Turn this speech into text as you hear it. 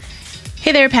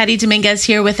Hey there, Patty Dominguez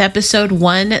here with episode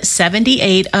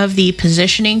 178 of the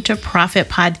Positioning to Profit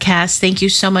podcast. Thank you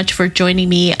so much for joining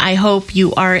me. I hope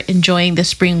you are enjoying the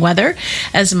spring weather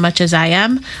as much as I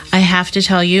am. I have to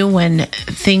tell you, when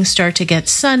things start to get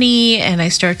sunny and I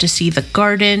start to see the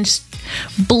gardens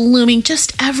blooming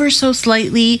just ever so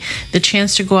slightly, the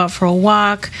chance to go out for a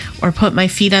walk or put my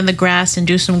feet on the grass and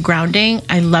do some grounding,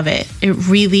 I love it. It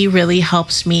really, really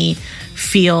helps me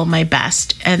feel my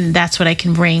best. And that's what I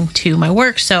can bring to my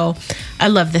work. So I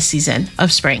love this season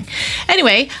of spring.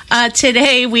 Anyway,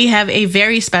 today we have a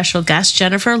very special guest,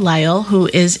 Jennifer Lyall, who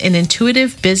is an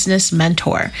intuitive business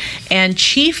mentor and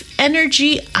chief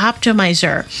energy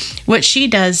optimizer. What she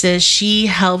does is she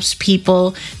helps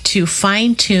people to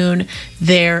fine tune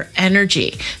their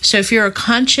energy. So if you're a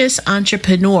conscious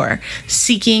entrepreneur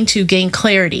seeking to gain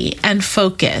clarity and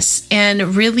focus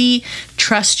and really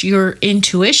trust your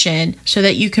intuition so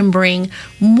that you can bring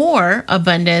more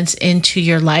abundance into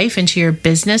your life, into your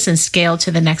business, and scale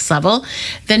to the next level,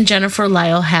 then Jennifer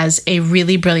Lyall has a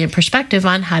really brilliant perspective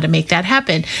on how to make that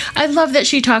happen. I love that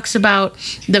she talks about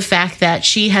the fact that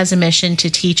she has a mission to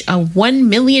teach 1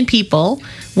 million people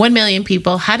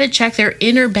how to check their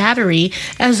inner battery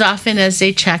as often as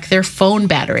they check their phone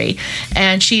battery.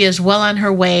 And she is well on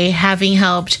her way, having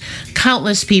helped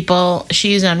countless people.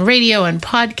 She's on radio and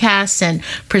podcasts and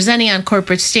presenting on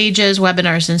corporate stages,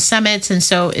 webinars, and summits. And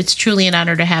so it's truly an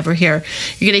honor to have her here.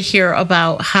 You're going to hear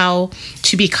about how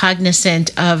to be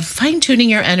cognizant of fine-tuning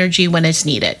your energy when it's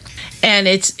needed. And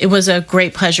it was a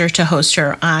great pleasure to host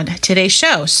her on today's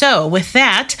show. So with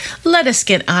that, let us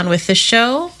get on with the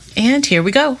show. And here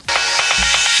we go.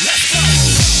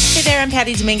 Hey there, I'm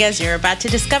Patty Dominguez. You're about to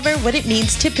discover what it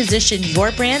means to position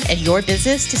your brand and your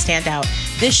business to stand out.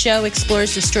 This show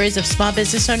explores the stories of small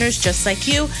business owners just like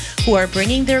you who are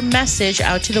bringing their message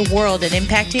out to the world and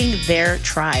impacting their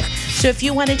tribe. So if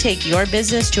you want to take your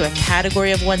business to a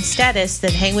category of one status,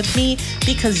 then hang with me,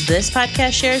 because this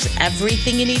podcast shares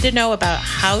everything you need to know about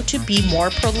how to be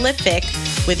more prolific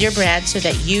with your brand so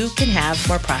that you can have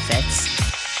more profits.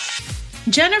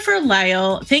 Jennifer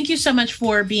Lyall, thank you so much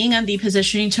for being on the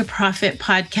Positioning to Profit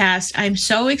podcast. I'm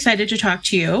so excited to talk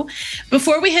to you.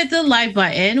 Before we hit the live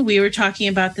button, we were talking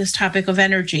about this topic of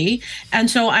energy. And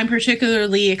so I'm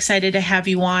particularly excited to have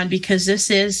you on because this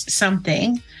is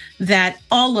something that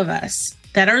all of us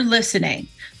that are listening,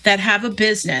 that have a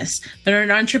business, that are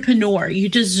an entrepreneur, you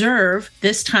deserve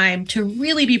this time to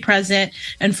really be present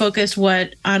and focus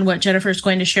on what Jennifer is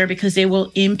going to share, because they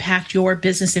will impact your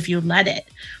business if you let it.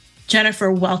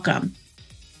 Jennifer, welcome.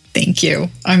 Thank you.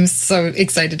 I'm so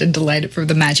excited and delighted for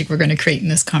the magic we're going to create in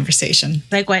this conversation.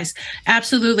 Likewise.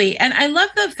 Absolutely. And I love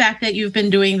the fact that you've been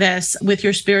doing this with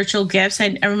your spiritual gifts.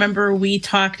 I remember we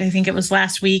talked, I think it was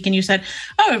last week, and you said,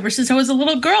 ever since I was a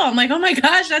little girl. I'm like, oh my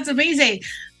gosh, that's amazing.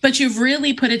 But you've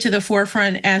really put it to the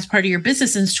forefront as part of your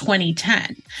business since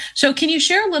 2010. So can you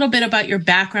share a little bit about your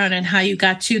background and how you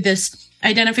got to this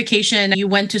identification? You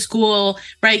went to school,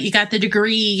 right? You got the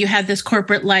degree, you had this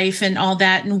corporate life and all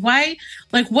that. And why,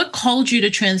 what called you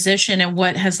to transition, and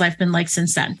what has life been like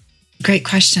since then? Great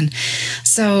question.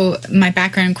 So my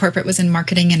background in corporate was in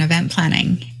marketing and event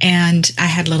planning, and I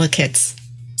had little kids.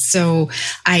 So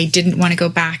I didn't want to go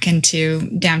back into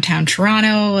downtown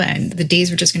Toronto, and the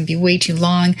days were just going to be way too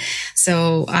long.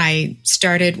 So I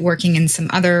started working in some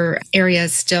other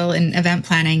areas still in event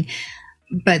planning,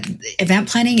 but event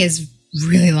planning is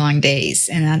really long days,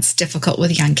 and that's difficult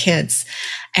with young kids.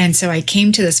 And so I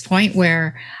came to this point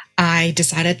where I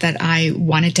decided that I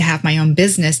wanted to have my own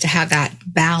business, to have that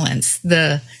balance,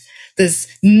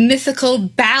 this mythical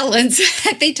balance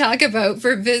that they talk about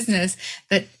for business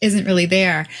that isn't really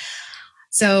there.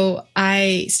 So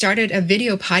I started a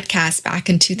video podcast back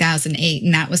in 2008,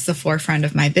 and that was the forefront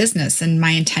of my business. And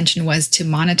my intention was to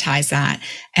monetize that.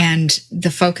 And the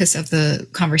focus of the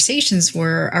conversations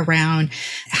were around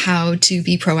how to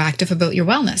be proactive about your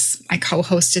wellness. I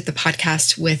co-hosted the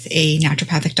podcast with a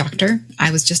naturopathic doctor.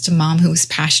 I was just a mom who was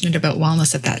passionate about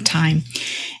wellness at that time.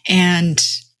 And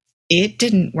it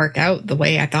didn't work out the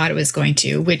way I thought it was going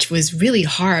to, which was really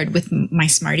hard with my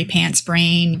smarty pants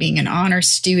brain, being an honor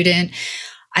student.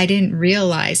 I didn't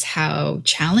realize how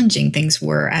challenging things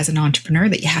were as an entrepreneur,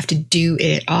 that you have to do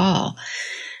it all.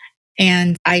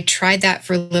 And I tried that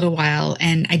for a little while,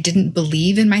 and I didn't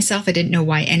believe in myself. I didn't know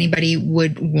why anybody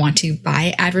would want to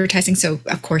buy advertising. So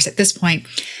of course, at this point,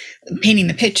 painting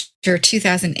the picture,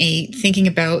 2008, thinking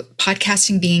about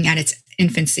podcasting being at its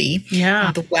infancy,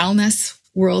 the wellness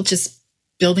world just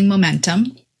building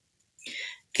momentum.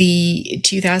 The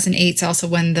 2008 is also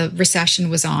when the recession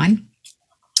was on.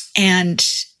 And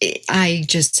I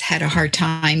just had a hard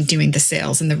time doing the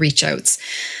sales and the reach outs.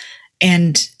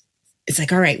 And it's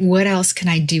like, all right, what else can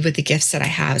I do with the gifts that I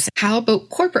have? How about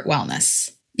corporate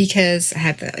wellness? Because I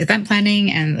had the event planning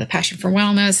and the passion for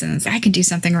wellness, and I can do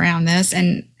something around this.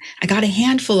 And I got a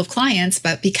handful of clients,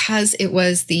 but because it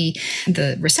was the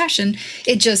recession,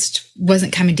 it just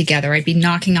wasn't coming together. I'd be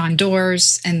knocking on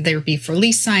doors and there would be for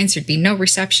lease signs, there'd be no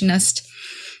receptionist.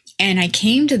 And I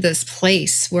came to this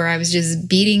place where I was just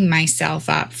beating myself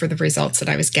up for the results that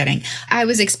I was getting. I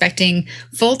was expecting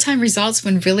full-time results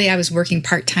when really I was working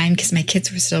part-time because my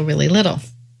kids were still really little.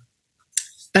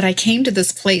 But I came to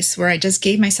this place where I just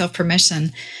gave myself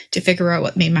permission to figure out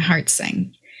what made my heart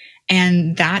sing.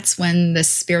 And that's when the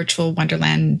spiritual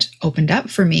wonderland opened up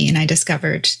for me. And I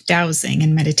discovered dowsing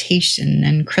and meditation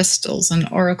and crystals and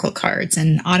oracle cards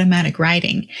and automatic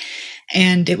writing.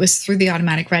 And it was through the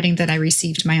automatic writing that I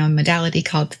received my own modality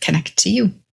called Connect to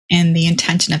You. And the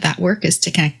intention of that work is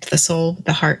to connect the soul,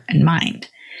 the heart, and mind.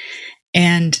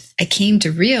 And I came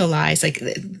to realize like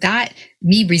that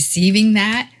me receiving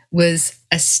that was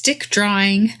a stick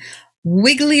drawing,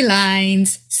 wiggly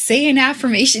lines, say an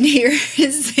affirmation here,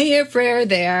 say a prayer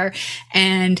there.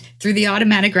 And through the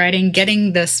automatic writing,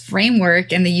 getting this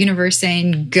framework and the universe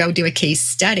saying, go do a case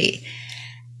study.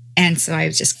 And so I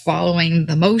was just following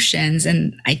the motions.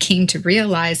 And I came to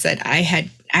realize that I had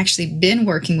actually been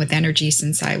working with energy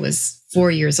since I was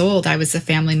 4 years old. I was a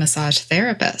family massage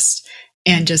therapist.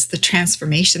 And just the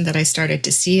transformation that I started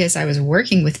to see as I was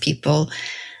working with people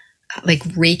like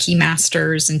Reiki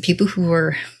masters and people who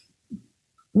were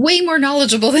way more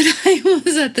knowledgeable than I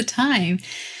was at the time.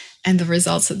 And the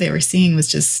results that they were seeing was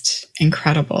just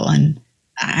incredible. And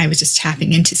I was just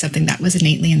tapping into something that was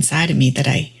innately inside of me that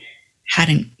I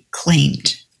hadn't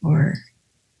claimed or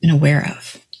been aware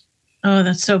of. Oh,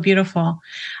 that's so beautiful.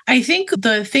 I think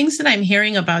the things that I'm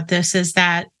hearing about this is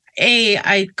that,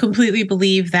 I completely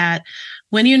believe that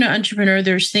when you're an entrepreneur,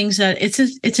 there's things that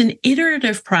it's an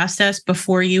iterative process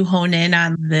before you hone in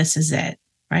on this is it,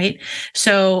 right?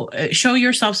 So show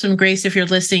yourself some grace if you're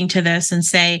listening to this and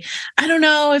say, I don't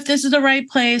know if this is the right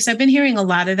place. I've been hearing a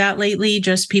lot of that lately,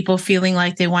 just people feeling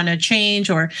like they want to change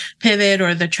or pivot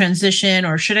or the transition,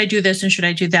 or should I do this and should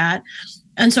I do that?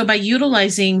 And so by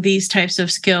utilizing these types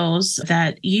of skills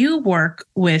that you work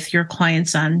with your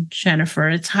clients on, Jennifer,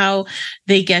 it's how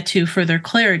they get to further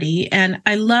clarity. And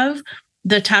I love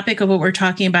the topic of what we're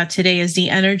talking about today is the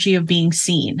energy of being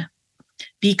seen,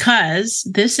 because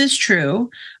this is true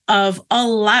of a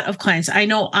lot of clients. I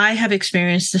know I have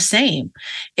experienced the same.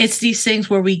 It's these things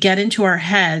where we get into our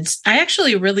heads. I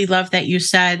actually really love that you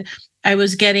said I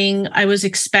was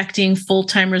expecting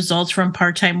full-time results from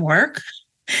part-time work.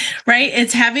 Right?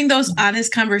 It's having those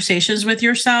honest conversations with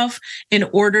yourself in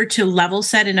order to level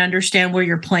set and understand where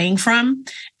you're playing from.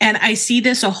 And I see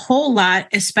this a whole lot,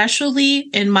 especially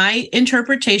in my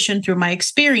interpretation through my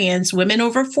experience, women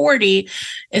over 40,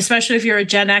 especially if you're a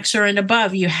Gen Xer and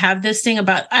above, you have this thing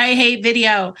about, I hate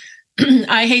video.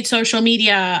 I hate social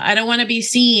media. I don't want to be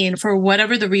seen for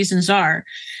whatever the reasons are.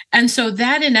 And so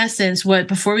that in essence,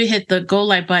 before we hit the go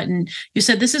live button, you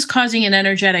said this is causing an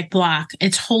energetic block.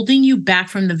 It's holding you back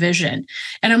from the vision.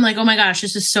 And I'm like, oh my gosh,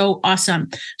 this is so awesome.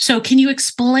 So can you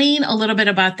explain a little bit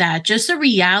about that? Just the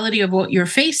reality of what you're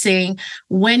facing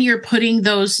when you're putting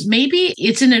those, maybe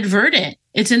it's inadvertent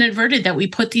that we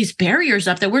put these barriers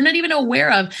up that we're not even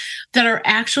aware of that are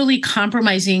actually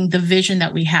compromising the vision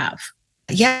that we have.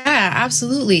 Yeah,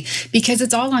 absolutely. Because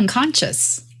it's all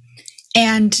unconscious.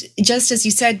 And just as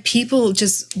you said, people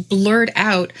just blurt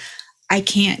out, I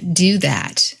can't do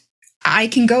that. I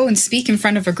can go and speak in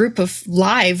front of a group of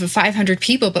 500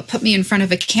 people, but put me in front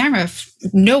of a camera.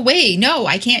 No way. No,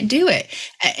 I can't do it.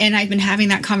 And I've been having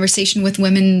that conversation with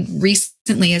women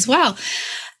recently as well.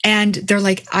 And they're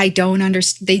like, I don't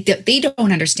understand. They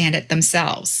don't understand it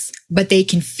themselves, but they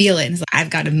can feel it. And it's like,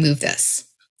 I've got to move this.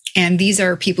 And these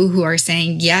are people who are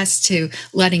saying yes to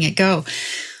letting it go.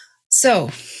 So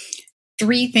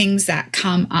 3 things that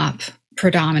come up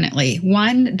predominantly.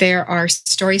 1, there are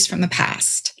stories from the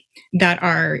past that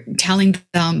are telling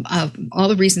them of all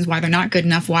the reasons why they're not good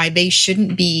enough, why they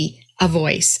shouldn't be a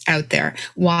voice out there,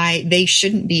 why they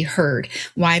shouldn't be heard,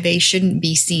 why they shouldn't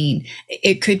be seen.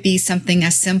 It could be something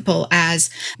as simple as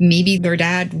maybe their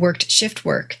dad worked shift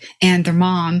work and their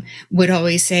mom would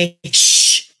always say,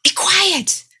 shh, be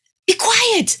quiet,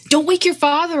 don't wake your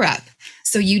father up.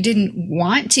 So you didn't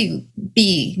want to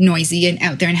be noisy and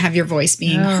out there and have your voice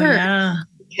being heard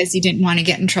because you didn't want to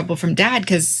get in trouble from dad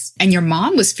and your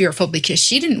mom was fearful because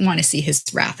she didn't want to see his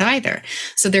wrath either.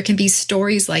 So there can be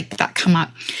stories like that come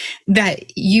up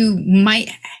that you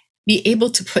might be able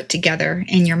to put together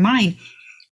in your mind.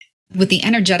 With the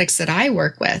energetics that I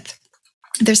work with,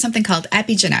 there's something called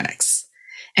epigenetics.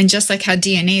 And just like how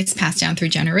DNA is passed down through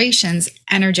generations,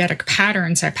 energetic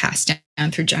patterns are passed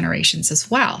down through generations as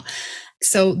well.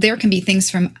 So there can be things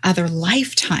from other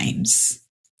lifetimes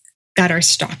that are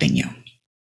stopping you.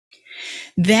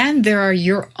 Then there are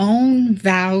your own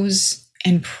vows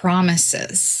and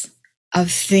promises of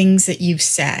things that you've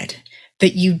said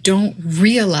that you don't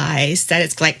realize that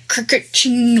it's like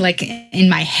ching, like in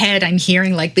my head, I'm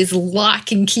hearing like this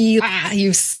lock and key.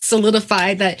 You've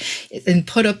solidified that and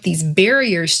put up these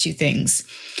barriers to things.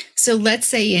 So let's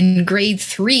say in grade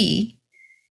 3,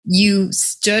 you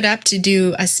stood up to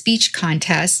do a speech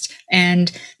contest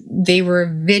and they were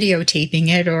videotaping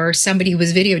it, or somebody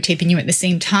was videotaping you at the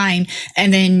same time,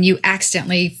 and then you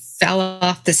accidentally fell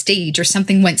off the stage or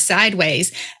something went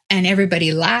sideways and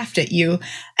everybody laughed at you.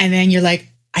 And then you're like,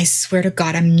 I swear to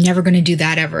God, I'm never going to do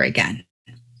that ever again.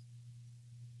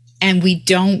 And we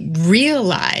don't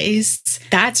realize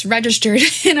that's registered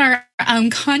in our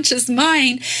unconscious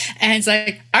mind. And it's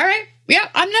like, all right, yeah,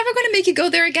 I'm never going to make you go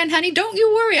there again, honey. Don't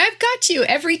you worry. I've got you.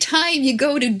 Every time you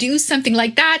go to do something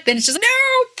like that, then it's just,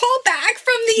 no, pull back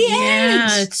from the edge.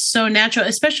 Yeah, it's so natural,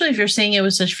 especially if you're saying it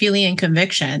was such feeling and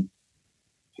conviction.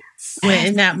 When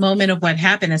in that moment of what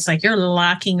happened, it's like you're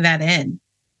locking that in.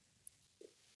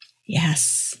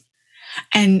 Yes.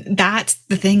 And that's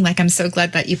the thing. Like, I'm so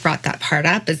glad that you brought that part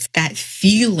up. It's that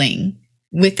feeling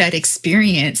with that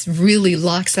experience really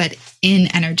locks that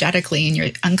in energetically in your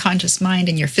unconscious mind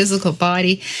and your physical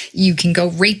body. You can go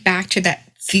right back to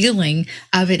that feeling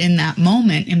of it in that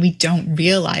moment. And we don't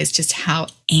realize just how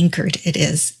anchored it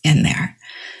is in there.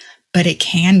 But it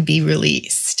can be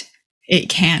released. It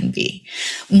can be.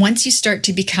 Once you start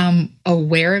to become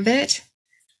aware of it,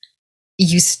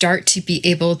 you start to be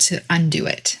able to undo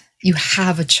it. You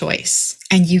have a choice,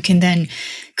 and you can then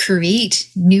create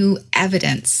new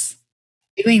evidence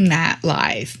doing that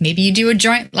live. Maybe you do a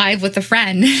joint live with a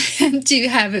friend to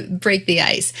have it break the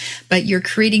ice, but you're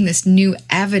creating this new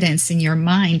evidence in your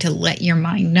mind to let your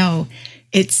mind know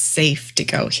it's safe to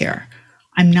go here.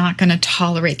 I'm not going to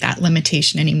tolerate that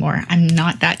limitation anymore. I'm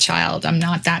not that child. I'm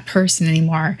not that person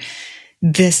anymore.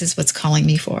 This is what's calling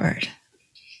me forward.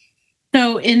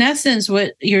 So in essence,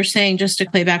 what you're saying, just to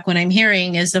play back what I'm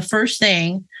hearing, is the first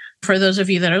thing for those of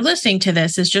you that are listening to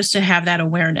this is just to have that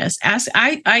awareness.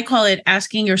 I call it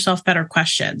asking yourself better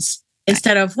questions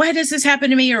instead of why does this happen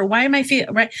to me, or why am I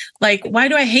feeling right? Like, why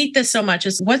do I hate this so much?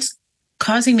 It's what's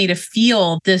causing me to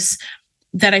feel this,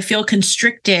 that I feel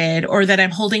constricted or that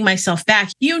I'm holding myself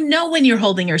back. You know when you're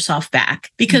holding yourself back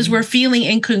because we're feeling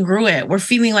incongruent. We're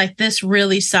feeling like this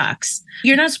really sucks.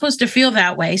 You're not supposed to feel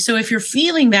that way. So if you're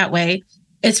feeling that way,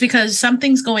 it's because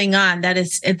something's going on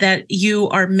that you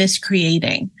are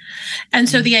miscreating. And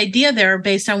so the idea there,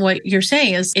 based on what you're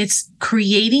saying, is it's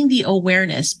creating the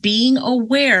awareness, being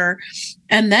aware.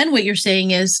 And then what you're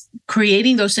saying is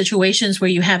creating those situations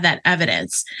where you have that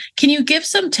evidence. Can you give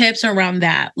some tips around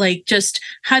that? Like, just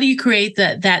how do you create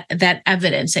that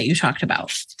evidence that you talked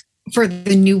about? For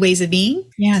the new ways of being?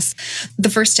 Yes. The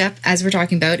first step, as we're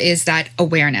talking about, is that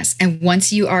awareness. And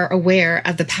once you are aware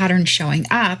of the pattern showing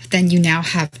up, then you now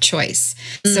have choice.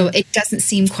 So it doesn't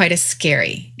seem quite as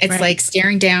scary. It's like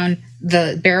staring down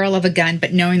the barrel of a gun,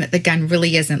 but knowing that the gun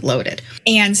really isn't loaded.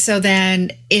 And so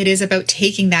then it is about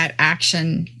taking that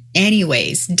action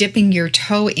anyways, dipping your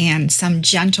toe in some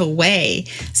gentle way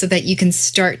so that you can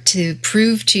start to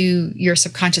prove to your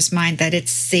subconscious mind that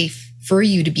it's safe for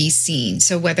you to be seen.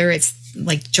 So whether it's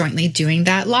like jointly doing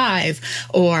that live,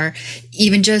 or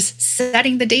even just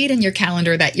setting the date in your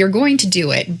calendar that you're going to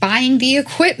do it, buying the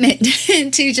equipment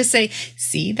to just say,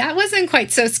 see, that wasn't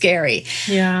quite so scary.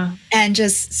 Yeah. And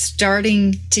just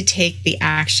starting to take the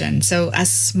action. So a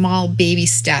small baby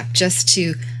step just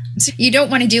to, so you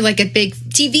don't want to do like a big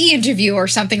TV interview or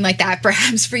something like that,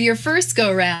 perhaps for your first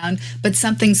go round, but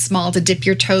something small to dip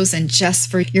your toes in,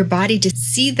 just for your body to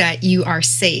see that you are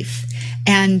safe.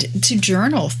 And to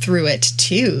journal through it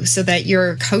too, so that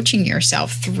you're coaching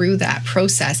yourself through that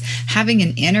process, having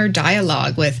an inner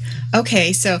dialogue with,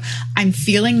 okay, so I'm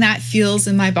feeling that feels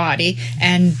in my body,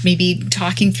 and maybe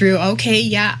talking through, okay,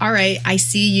 yeah, all right, I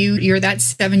see you. You're that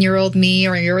 7-year-old me,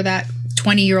 or you're that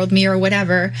 20-year-old me, or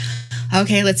whatever.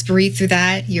 Okay, let's breathe through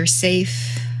that. You're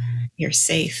safe. You're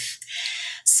safe.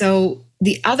 So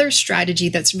the other strategy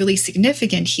that's really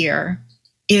significant here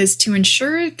is to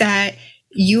ensure that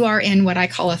you are in what I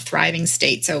call a thriving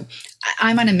state. So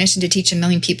I'm on a mission to teach 1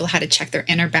 million people how to check their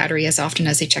inner battery as often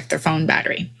as they check their phone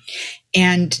battery.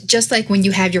 And just like when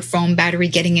you have your phone battery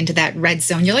getting into that red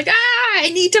zone, you're like, I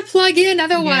need to plug in.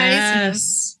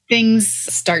 Otherwise, things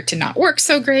start to not work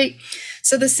so great.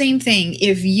 So the same thing,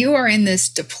 if you are in this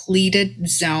depleted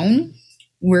zone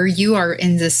where you are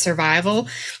in this survival,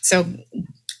 so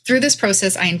Through this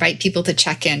process, I invite people to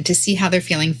check in to see how they're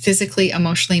feeling physically,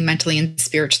 emotionally, mentally, and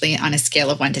spiritually on a scale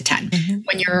of 1 to 10. Mm-hmm.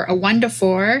 When you're a 1 to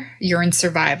 4, you're in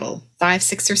survival. 5,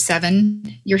 6, or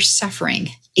 7, you're suffering.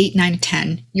 8, 9,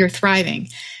 10, you're thriving.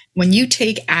 When you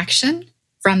take action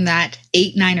from that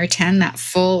 8, 9, or 10, that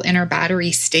full inner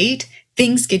battery state,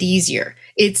 things get easier.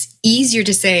 It's easier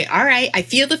to say, all right, I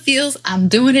feel the feels, I'm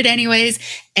doing it anyways.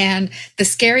 And the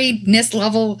scariness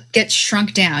level gets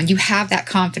shrunk down. You have that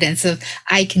confidence of,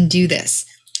 I can do this.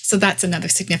 So that's another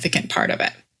significant part of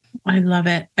it. I love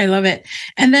it. I love it.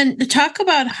 And then talk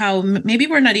about how maybe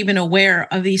we're not even aware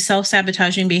of these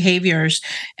self-sabotaging behaviors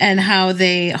and how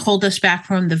they hold us back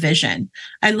from the vision.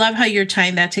 I love how you're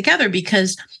tying that together,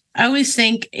 because I always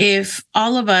think if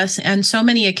all of us, and so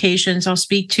many occasions I'll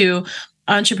speak to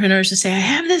entrepreneurs to say, I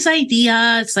have this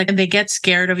idea. It's like, and they get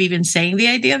scared of even saying the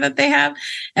idea that they have.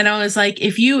 And I was like,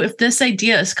 if this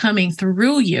idea is coming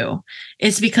through you,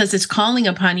 it's because it's calling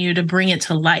upon you to bring it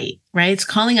to light, right? It's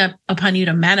calling upon you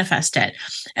to manifest it.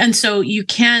 And so you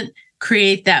can't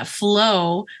create that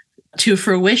flow to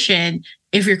fruition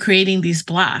if you're creating these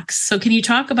blocks. So can you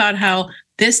talk about how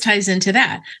this ties into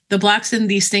that? The blocks and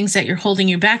these things that you're holding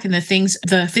you back, and the things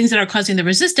that are causing the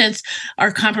resistance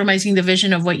are compromising the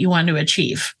vision of what you want to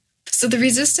achieve. So the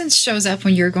resistance shows up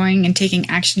when you're going and taking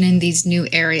action in these new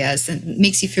areas and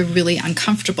makes you feel really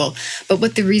uncomfortable. But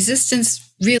what the resistance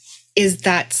really is,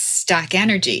 that stuck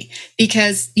energy.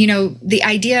 Because, the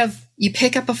idea of you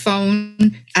pick up a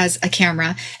phone as a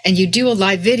camera and you do a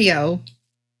live video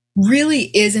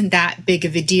really isn't that big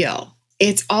of a deal.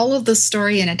 It's all of the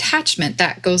story and attachment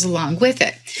that goes along with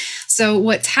it. So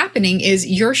what's happening is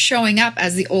you're showing up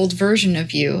as the old version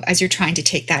of you as you're trying to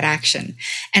take that action.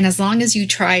 And as long as you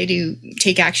try to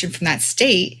take action from that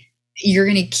state, you're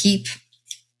going to keep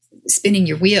spinning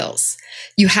your wheels.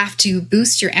 You have to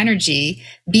boost your energy,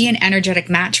 be an energetic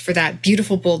match for that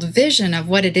beautiful, bold vision of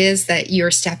what it is that you're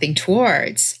stepping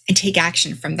towards, and take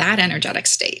action from that energetic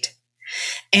state.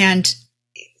 And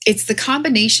it's the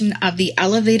combination of the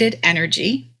elevated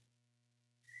energy,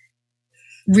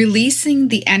 releasing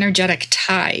the energetic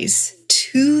ties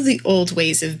to the old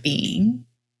ways of being.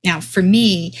 Now, for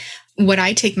me, what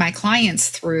I take my clients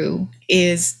through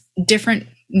is different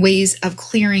ways of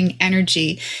clearing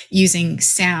energy using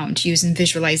sound, using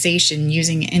visualization,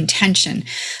 using intention,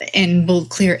 and we'll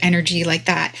clear energy like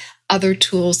that. Other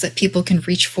tools that people can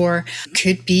reach for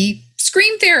could be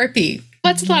scream therapy.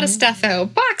 Lots a lot of stuff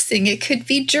out. Boxing, it could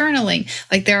be journaling.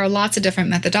 Like, there are lots of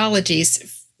different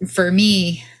methodologies. For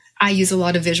me, I use a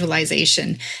lot of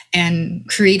visualization and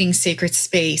creating sacred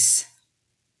space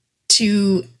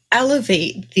to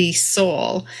elevate the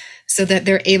soul so that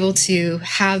they're able to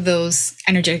have those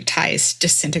energetic ties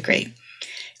disintegrate.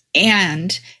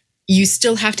 And you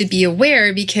still have to be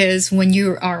aware, because when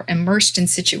you are immersed in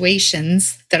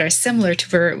situations that are similar to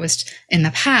where it was in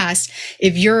the past,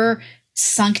 if you're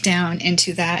sunk down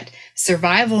into that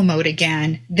survival mode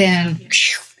again, then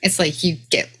it's like you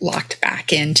get locked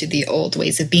back into the old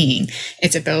ways of being.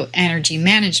 It's about energy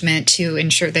management to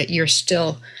ensure that you're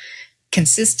still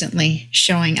consistently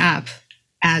showing up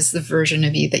as the version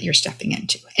of you that you're stepping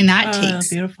into. And that takes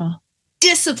beautiful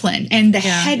discipline and the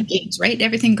head games, right?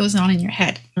 Everything goes on in your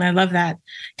head. I love that.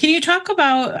 Can you talk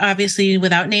about, obviously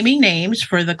without naming names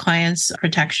for the client's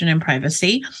protection and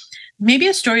privacy, maybe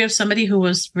a story of somebody who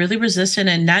was really resistant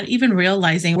and not even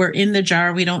realizing we're in the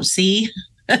jar, we don't see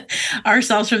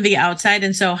ourselves from the outside,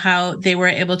 and so how they were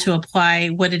able to apply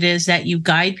what it is that you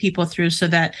guide people through so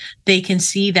that they can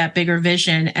see that bigger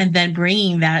vision, and then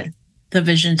bringing the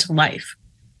vision to life.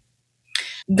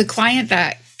 The client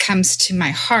that comes to my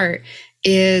heart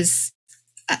is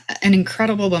an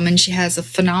incredible woman. She has a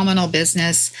phenomenal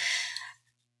business,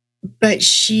 but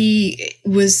she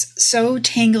was so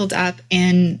tangled up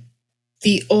in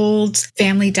the old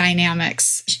family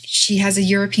dynamics. She has a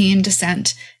European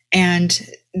descent, and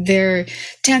there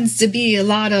tends to be a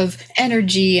lot of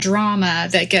energy, drama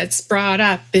that gets brought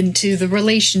up into the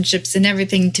relationships and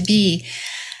everything to be.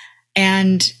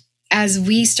 And as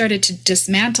we started to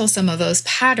dismantle some of those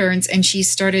patterns, and she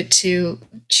started to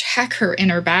check her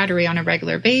inner battery on a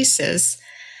regular basis,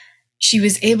 she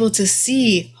was able to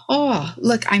see, oh,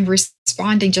 look, I'm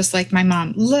responding just like my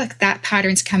mom. Look, that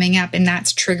pattern's coming up, and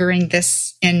that's triggering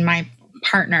this in my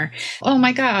partner. Oh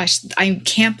my gosh, I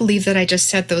can't believe that I just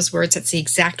said those words. That's the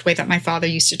exact way that my father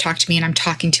used to talk to me, and I'm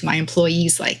talking to my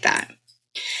employees like that.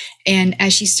 And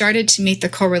as she started to make the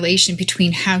correlation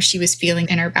between how she was feeling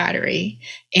in her battery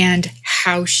and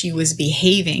how she was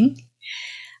behaving,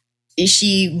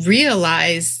 she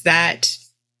realized that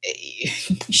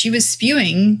she was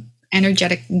spewing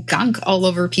energetic gunk all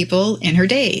over people in her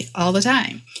day all the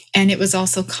time. And it was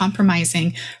also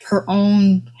compromising her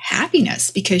own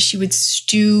happiness because she would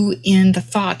stew in the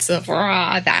thoughts of,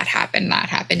 that happened,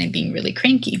 and being really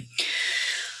cranky.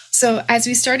 So as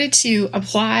we started to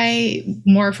apply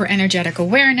more of her energetic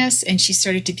awareness and she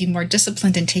started to be more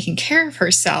disciplined in taking care of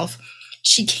herself,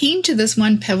 she came to this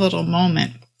one pivotal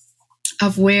moment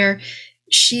of where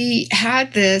she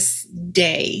had this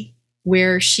day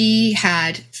where she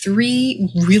had 3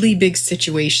 really big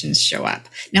situations show up.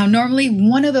 Now, normally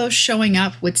one of those showing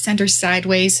up would send her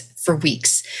sideways for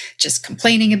weeks, just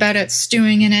complaining about it,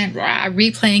 stewing in it,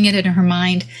 replaying it in her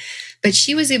mind. But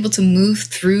she was able to move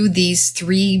through these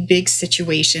 3 big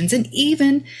situations. And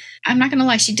even, I'm not going to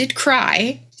lie, she did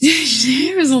cry.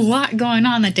 There was a lot going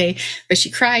on that day, but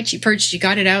she cried, she purged, she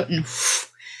got it out and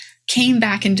came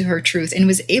back into her truth and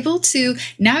was able to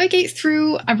navigate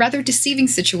through a rather deceiving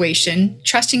situation,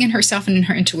 trusting in herself and in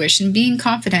her intuition, being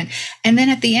confident. And then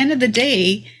at the end of the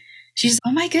day, she's,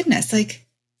 oh my goodness, like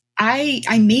I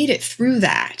made it through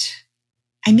that.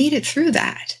 I made it through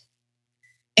that.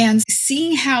 And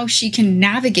seeing how she can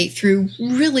navigate through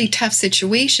really tough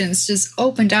situations just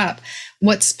opened up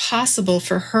what's possible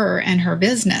for her and her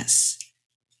business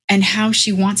and how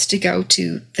she wants to go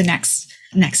to the next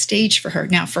stage for her.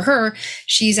 Now, for her,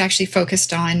 she's actually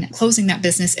focused on closing that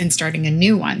business and starting a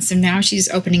new one. So now she's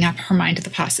opening up her mind to the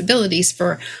possibilities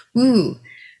for,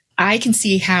 I can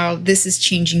see how this is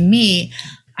changing me.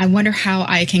 I wonder how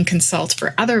I can consult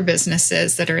for other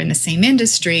businesses that are in the same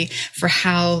industry for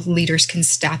how leaders can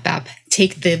step up,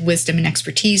 take the wisdom and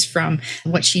expertise from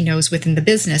what she knows within the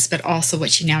business, but also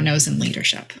what she now knows in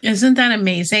leadership. Isn't that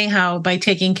amazing how by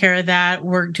taking care of that,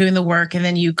 work, doing the work, and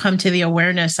then you come to the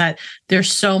awareness that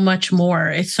there's so much more,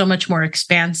 it's so much more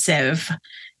expansive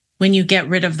when you get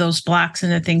rid of those blocks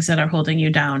and the things that are holding you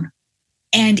down.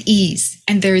 And ease.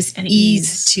 And there's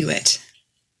ease to it.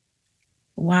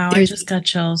 Wow, I just got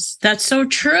chills. That's so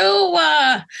true.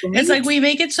 It's like we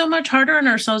make it so much harder on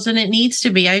ourselves than it needs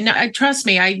to be. I know. Trust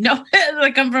me. I know.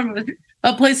 Like I'm from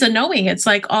a place of knowing. It's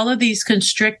like all of these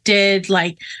constricted,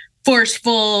 like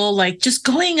forceful, like just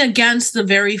going against the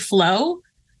very flow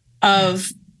of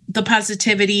the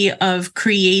positivity of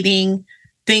creating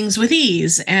things with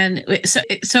ease. And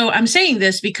so I'm saying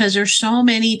this because there's so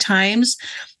many times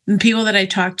people that I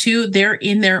talk to, they're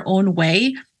in their own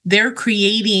way. They're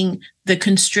creating the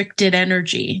constricted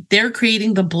energy. They're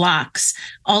creating the blocks,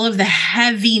 all of the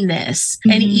heaviness.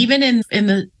 Mm-hmm. And even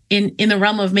in the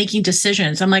realm of making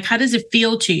decisions, I'm like, how does it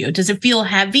feel to you? Does it feel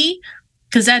heavy?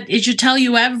 Because it should tell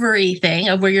you everything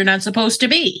of where you're not supposed to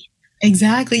be.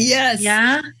 Exactly. Yes.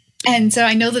 Yeah. And so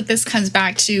I know that this comes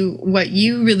back to what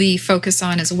you really focus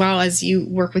on as well as you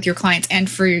work with your clients and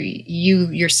for you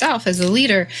yourself as a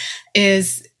leader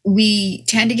is we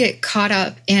tend to get caught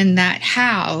up in that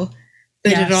how,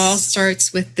 but It all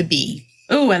starts with the B.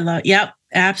 Oh, I love, yep,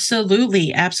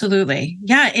 absolutely. Absolutely.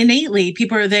 Yeah. Innately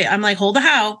people I'm like, hold the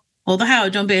how,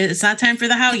 it's not time for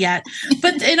the how yet.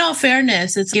 But in all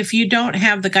fairness, it's if you don't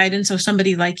have the guidance of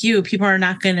somebody like you, people are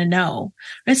not going to know.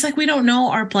 It's like, we don't know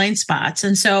our blind spots.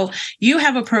 And so you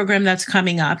have a program that's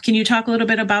coming up. Can you talk a little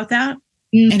bit about that?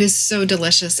 It is so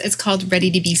delicious. It's called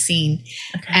Ready to Be Seen.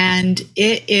 Okay. And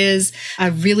it is a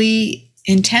really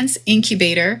intense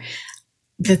incubator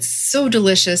that's so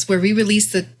delicious where we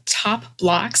release the top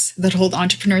blocks that hold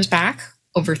entrepreneurs back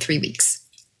over 3 weeks.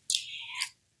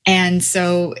 And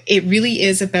so it really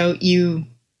is about you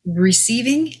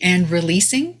receiving and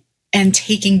releasing and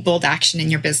taking bold action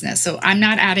in your business. So I'm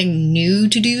not adding new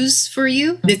to-dos for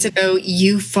you. It's about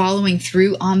you following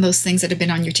through on those things that have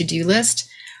been on your to-do list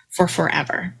for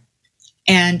forever.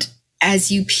 And as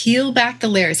you peel back the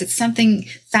layers, it's something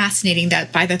fascinating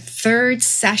that by the 3rd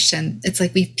session, it's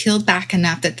like we've peeled back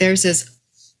enough that there's this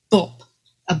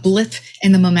a blip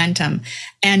in the momentum.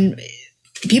 And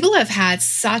people have had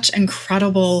such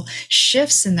incredible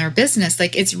shifts in their business.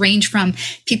 Like it's ranged from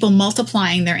people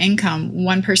multiplying their income.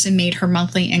 One person made her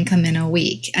monthly income in a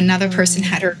week. Another person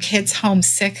had her kids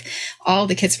homesick. All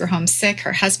the kids were homesick.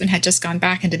 Her husband had just gone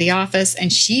back into the office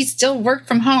and she still worked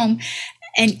from home.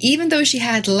 And even though she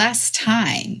had less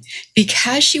time,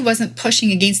 because she wasn't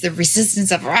pushing against the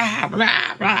resistance of rah,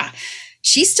 rah, rah,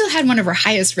 she still had one of her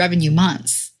highest revenue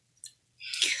months.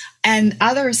 And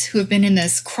others who have been in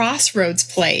this crossroads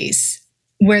place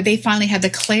where they finally have the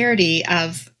clarity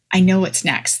of, I know what's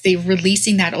next. They're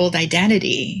releasing that old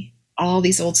identity, all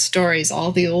these old stories,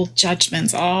 all the old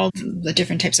judgments, all the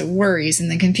different types of worries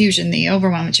and the confusion, the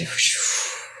overwhelm.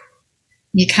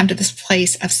 You come to this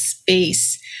place of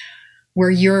space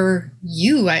where you're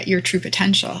you at your true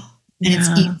potential. And it's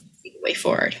easy to see the way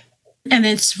forward. And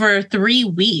it's for 3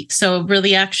 weeks. So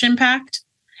really action packed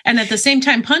and at the same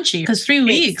time punchy because 3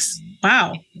 weeks.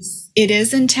 Wow. It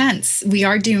is intense.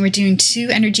 We're doing 2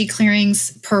 energy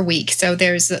clearings per week. So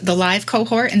there's the live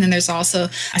cohort, and then there's also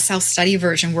a self-study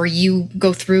version where you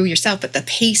go through yourself, but the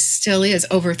pace still is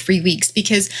over 3 weeks,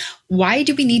 because why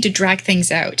do we need to drag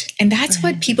things out? And that's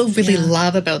what people really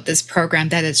love about this program,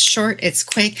 that it's short, it's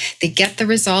quick, they get the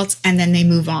results, and then they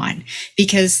move on.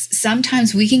 Because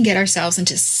sometimes we can get ourselves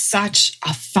into such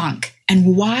a funk.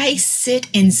 And why sit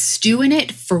and stew in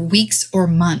it for weeks or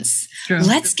months? True.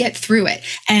 Let's get through it.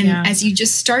 And as you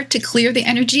just start to clear the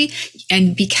energy,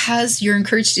 and because you're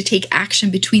encouraged to take action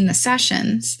between the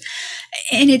sessions,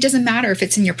 and it doesn't matter if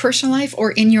it's in your personal life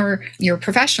or in your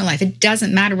professional life, it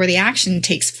doesn't matter where the action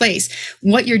takes place.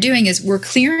 What you're doing is we're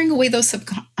clearing away those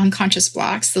unconscious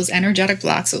blocks, those energetic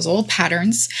blocks, those old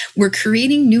patterns. We're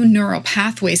creating new neural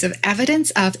pathways of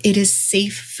evidence of it is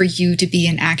safe for you to be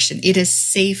in action. It is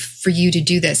safe for you to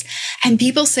do this. And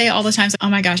people say all the time, oh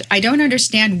my gosh, I don't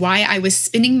understand why I was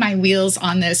spinning my wheels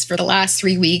on this for the last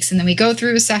 3 weeks. And then we go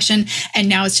through a session and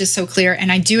now it's just so clear,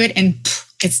 and I do it and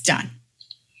it's done.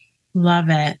 Love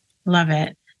it. Love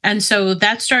it. And so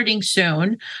that's starting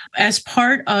soon. As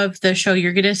part of the show,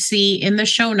 you're going to see in the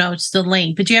show notes the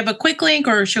link. But do you have a quick link,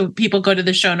 or should people go to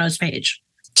the show notes page?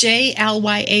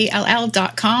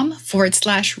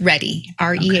 JLYALL.com/ready,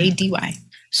 READY.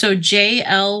 So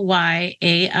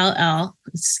JLYALL,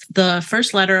 it's the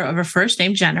first letter of her first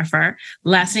name, Jennifer,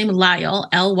 last name Lyall,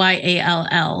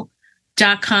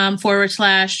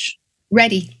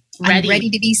 LYALL.com/ready. I'm ready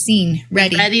to be seen.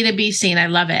 Ready to be seen. I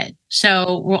love it.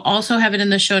 So we'll also have it in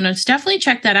the show notes. Definitely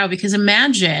check that out, because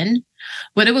imagine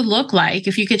what it would look like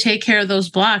if you could take care of those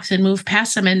blocks and move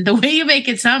past them. And the way you make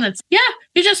it sound,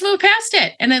 you just move past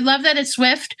it. And I love that it's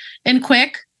swift and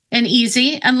quick and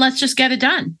easy, and let's just get it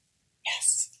done.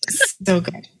 Yes. It's so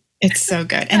good. It's so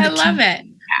good. And I love it.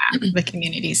 The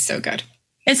community is so good.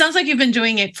 It sounds like you've been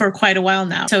doing it for quite a while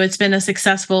now. So it's been a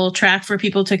successful track for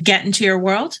people to get into your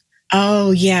world.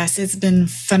 Oh, yes. It's been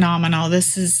phenomenal.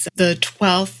 This is the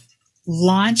 12th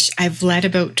launch. I've led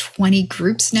about 20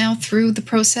 groups now through the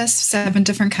process, 7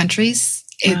 different countries.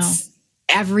 Wow. It's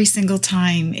every single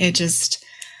time. It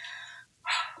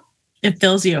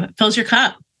fills you. It fills your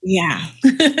cup. Yeah.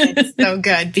 It's so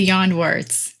good. Beyond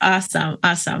words. Awesome.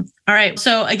 Awesome. All right.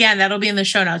 So again, that'll be in the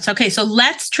show notes. Okay. So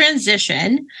let's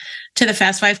transition to the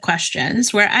Fast 5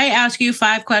 questions, where I ask you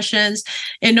 5 questions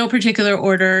in no particular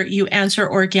order. You answer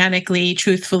organically,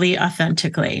 truthfully,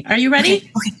 authentically. Are you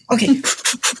ready? Okay.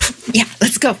 Yeah,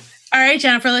 let's go. All right,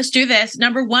 Jennifer, let's do this.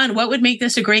 Number 1, what would make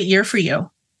this a great year for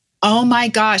you? Oh my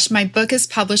gosh, my book is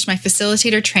published. My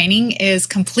facilitator training is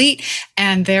complete.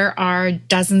 And there are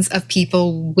dozens of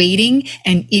people waiting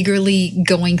and eagerly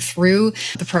going through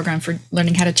the program for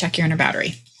learning how to check your inner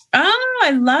battery. Oh, I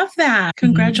love that.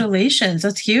 Congratulations. Mm-hmm.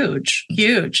 That's huge.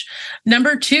 Huge.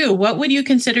 Number 2, what would you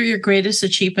consider your greatest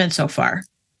achievement so far?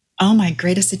 Oh, my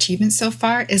greatest achievement so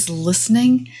far is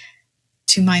listening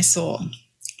to my soul,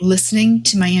 listening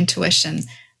to my intuition,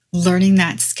 learning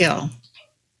that skill.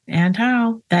 And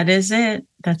how? That is it.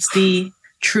 That's the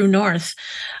true north.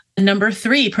 Number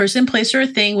 3, person, place, or a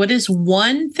thing. What is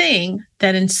one thing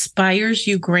that inspires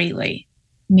you greatly?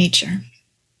 Nature.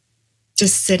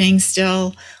 Just sitting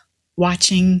still,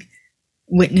 watching,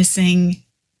 witnessing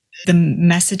the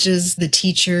messages, the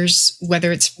teachers,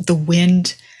 whether it's the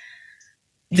wind,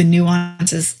 the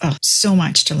nuances. Oh, so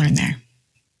much to learn there.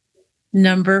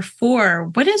 Number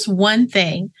 4, what is one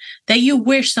thing that you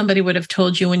wish somebody would have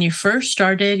told you when you first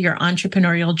started your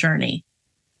entrepreneurial journey?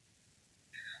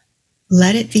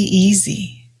 Let it be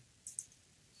easy.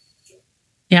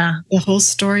 Yeah. The whole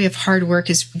story of hard work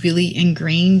is really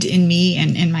ingrained in me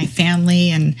and in my family.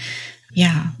 And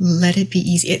let it be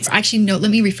easy. It's actually, no, let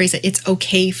me rephrase it. It's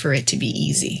okay for it to be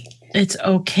easy. It's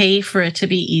okay for it to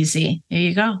be easy. There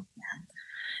you go.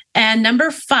 And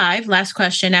number 5, last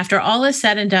question. After all is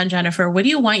said and done, Jennifer, what do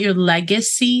you want your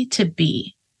legacy to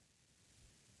be?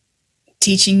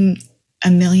 Teaching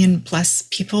 1 million plus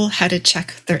people how to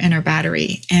check their inner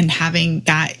battery, and having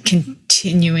that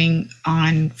continuing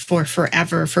on for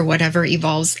forever, for whatever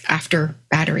evolves after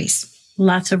batteries.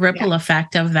 Lots of ripple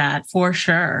effect of that, for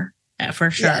sure.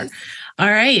 For sure. Yes. All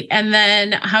right. And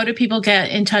then how do people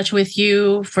get in touch with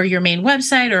you for your main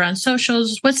website or on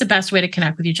socials? What's the best way to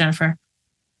connect with you, Jennifer?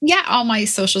 Yeah, all my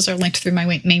socials are linked through my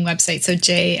main website. So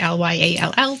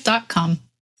JLYALL.com.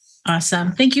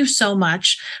 Awesome. Thank you so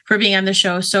much for being on the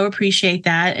show. So appreciate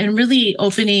that, and really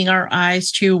opening our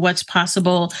eyes to what's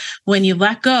possible when you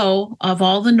let go of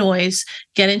all the noise,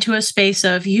 get into a space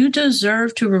of you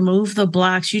deserve to remove the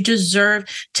blocks. You deserve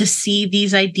to see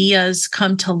these ideas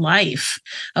come to life.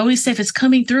 I always say if it's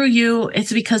coming through you,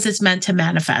 it's because it's meant to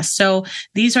manifest. So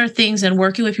these are things, and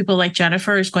working with people like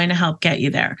Jennifer is going to help get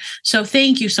you there. So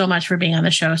thank you so much for being on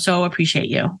the show. So appreciate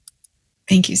you.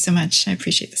 Thank you so much. I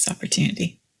appreciate this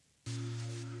opportunity.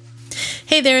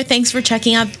 Hey there, thanks for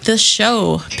checking out the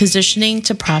show, Positioning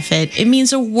to Profit. It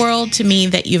means a world to me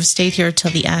that you've stayed here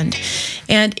till the end.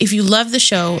 And if you love the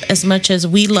show as much as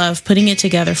we love putting it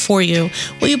together for you,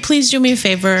 will you please do me a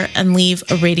favor and leave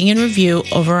a rating and review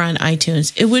over on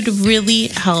iTunes? It would really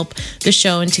help the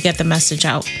show and to get the message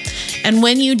out. And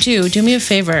when you do me a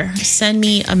favor, send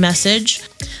me a message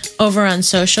over on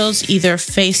socials, either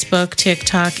Facebook,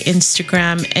 TikTok,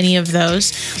 Instagram, any of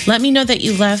those. Let me know that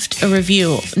you left a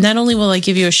review. Not only will I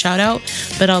give you a shout out,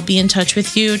 but I'll be in touch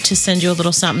with you to send you a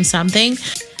little something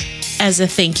as a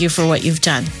thank you for what you've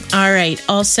done. All right.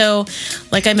 Also,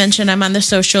 like I mentioned, I'm on the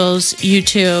socials,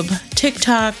 YouTube,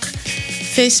 TikTok,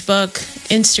 Facebook,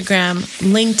 Instagram,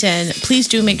 LinkedIn. Please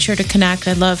do make sure to connect.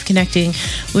 I love connecting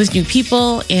with new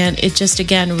people, and it just,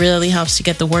 again, really helps to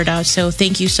get the word out. So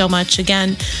thank you so much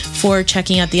again for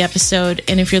checking out the episode.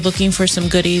 And if you're looking for some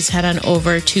goodies, head on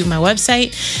over to my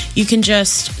website. You can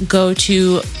just go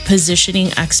to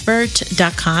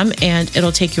positioningexpert.com and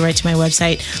it'll take you right to my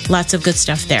website. Lots of good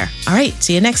stuff there. All right.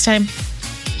 See you next time.